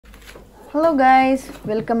Hello guys,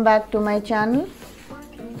 welcome back to my channel.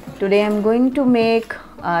 Today I'm going to make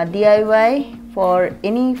a DIY for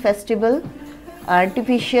any festival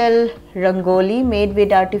artificial rangoli made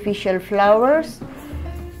with artificial flowers.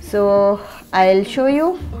 So I'll show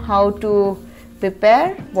you how to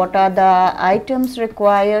prepare, what are the items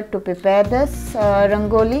required to prepare this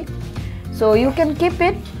rangoli. So you can keep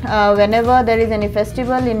it whenever there is any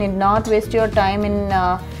festival. You need not waste your time in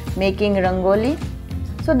making rangoli.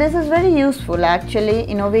 So this is very useful, actually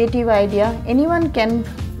innovative idea. Anyone can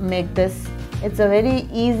make this. It's a very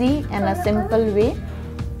easy and a simple way.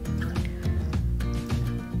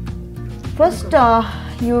 First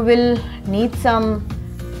you will need some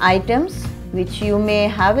items which you may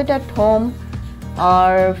have it at home,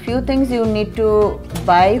 or few things you need to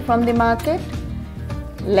buy from the market,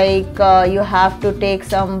 like you have to take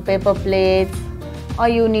some paper plates, or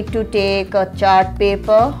you need to take a chart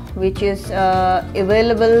paper which is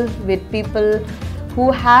available with people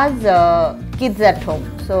who has kids at home.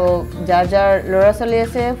 So jar lora chali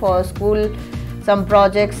ase for school some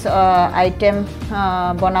projects item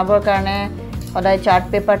banabor karone hodai chart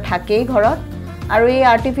paper thakei ghorot, aru ei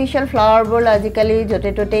artificial flower bol ajikali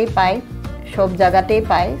jote totei pai, sob jagatei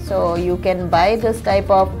pai. So you can buy this type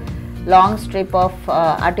of long strip of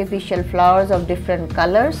artificial flowers of different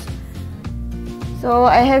colors. So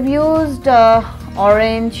I have used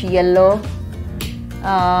orange, yellow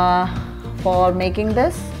for making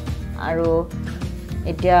this. Aru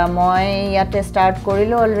etia moi yate start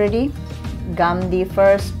korilo already. Gum the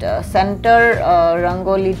first center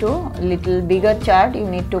rangoli to little bigger chart. You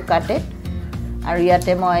need to cut it. Aru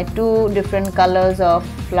yate moi two different colors of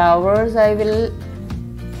flowers I will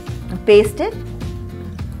paste it.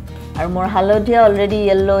 Aru more halodia already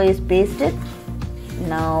yellow is pasted.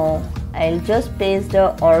 Now I'll just paste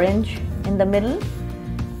the orange in the middle.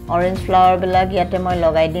 Orange flower bilag yate moi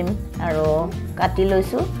logai dim aru kati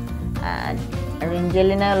loisu. Aru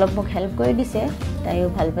Angelina olop mok help kori dise, taiu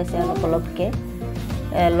bhal paise olop ke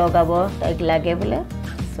logabo taik lage bole.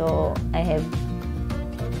 So I have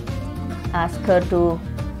asked her to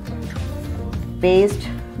paste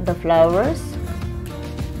the flowers.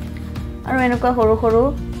 Aru enuka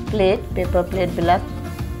horu plate, paper plate bilag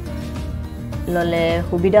lole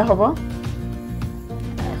hubida hobo.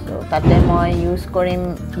 So tate moi use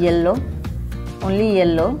korim yellow, only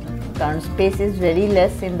yellow, because space is very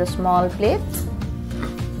less in the small plates.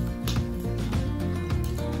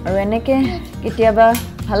 Aru eneke ketiaba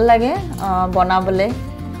bhal lage banabole.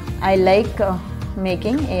 I like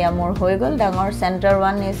making. Eya mor hoi gol, dangor center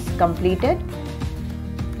one is completed.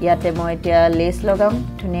 Yate moi etia lace logam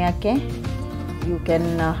dhuniake. You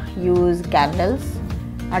can use candles,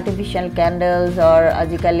 artificial candles, or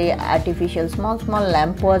ajikali artificial small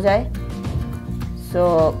lamp poa jay.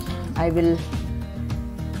 So I will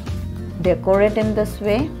decorate in this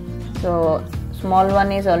way. So small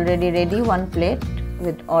one is already ready, one plate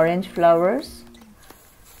with orange flowers.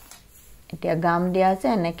 Etia gum dia ase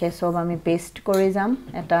eneke sob ami paste kori jam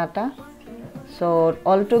eta eta. So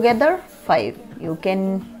all together 5. You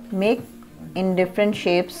can make in different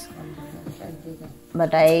shapes,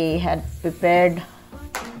 but I had prepared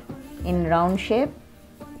in round shape.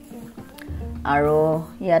 Aru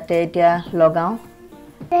yate etia logao.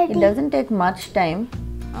 It doesn't take much time,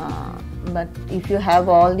 but if you have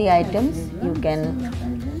all the items, you can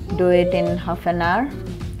do it in half an hour.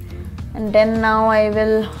 And then now I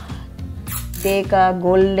will take a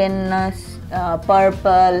golden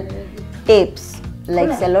purple tapes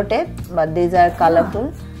like cello tape, but these are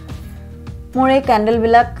colorful. More candle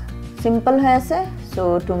bilak simple hai ase,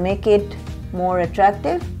 so to make it more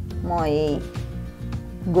attractive, moi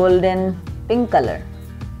golden pink color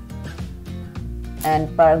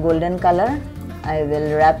and per golden color I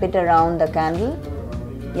will wrap it around the candle.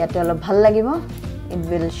 Yate olop bhal lagibo, it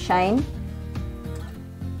will shine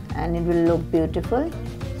and it will look beautiful.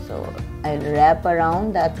 So I will wrap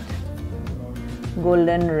around that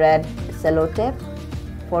golden red cello tape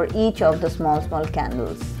for each of the small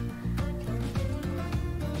candles.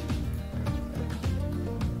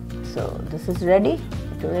 So this is ready.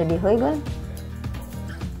 It ready hoi gol.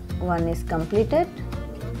 One is completed.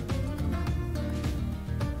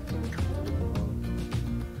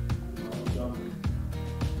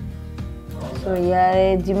 So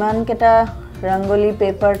yare jiman keta rangoli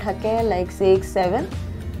paper thake like 6, 7.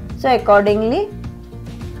 So accordingly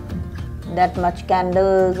that much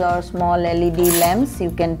candles or small LED lamps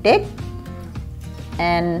you can take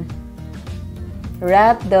and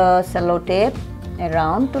wrap the cello tape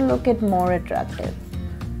around to look it more attractive.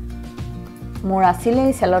 More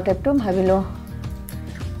asile cello tape to bhabilo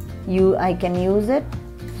I can use it,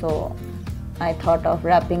 so I thought of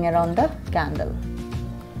wrapping around the candle.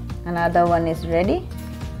 Another one is ready.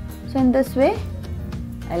 So in this way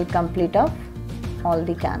I'll complete off all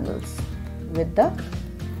the candles with the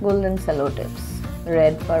golden cello tips,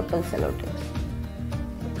 red purple cello tips.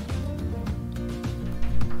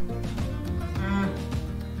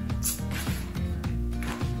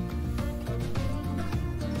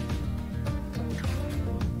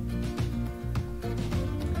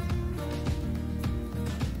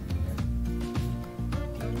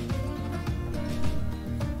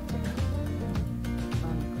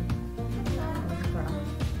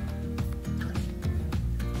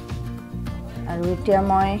 আৰু এতিয়া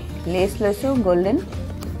মই less লৈছো golden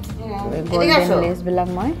less বিলাক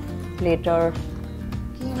মই প্লেটৰ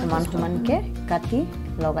সমান সমানকে কাটি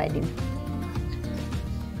লগাই দিম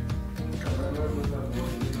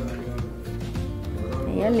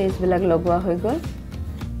ইয়া লেস বিলাক লগোৱা হৈ গল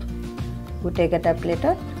গুটেকেটা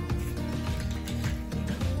প্লেটত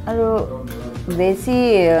আৰু বেছি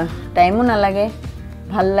টাইমো নালাগে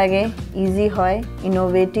ভাল লাগে ইজি হয়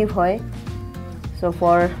ইনোভেটিভ হয় So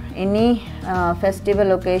for any festival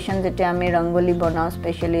occasion jete ami rangoli banao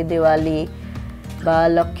especially Diwali ba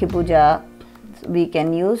Lakshmi Puja we can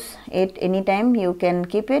use it anytime you can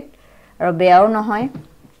keep it aru beao nahoy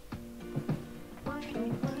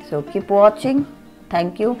so keep watching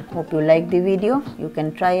thank you hope you like the video you can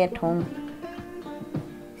try at home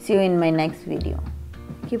see you in my next video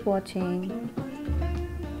keep watching